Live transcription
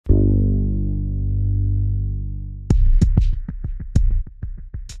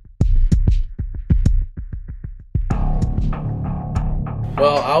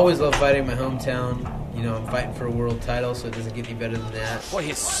Well, I always love fighting in my hometown. You know, I'm fighting for a world title, so it doesn't get any better than that. Boy,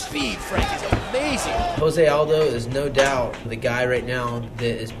 his speed, Frank, is amazing. Jose Aldo is no doubt the guy right now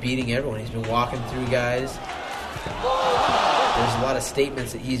that is beating everyone. He's been walking through guys. There's a lot of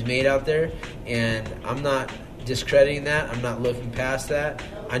statements that he's made out there, and I'm not discrediting that. I'm not looking past that.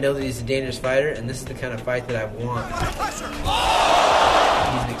 I know that he's a dangerous fighter, and this is the kind of fight that I want.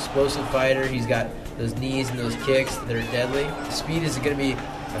 He's an explosive fighter. He's got those knees and those kicks that are deadly. Speed is going to be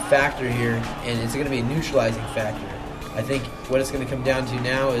a factor here, and it's going to be a neutralizing factor. I think what it's going to come down to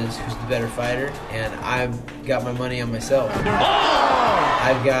now is who's the better fighter, and I've got my money on myself.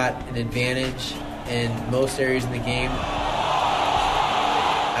 I've got an advantage in most areas in the game.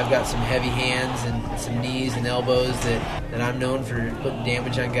 I've got some heavy hands and some knees and elbows that I'm known for putting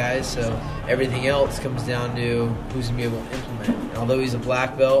damage on guys, so everything else comes down to who's going to be able to implement. And although he's a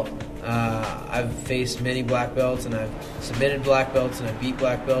black belt, I've faced many black belts, and I've submitted black belts, and I've beat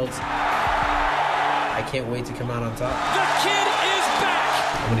black belts. I can't wait to come out on top. The kid is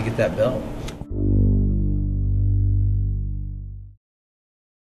back! I'm going to get that belt.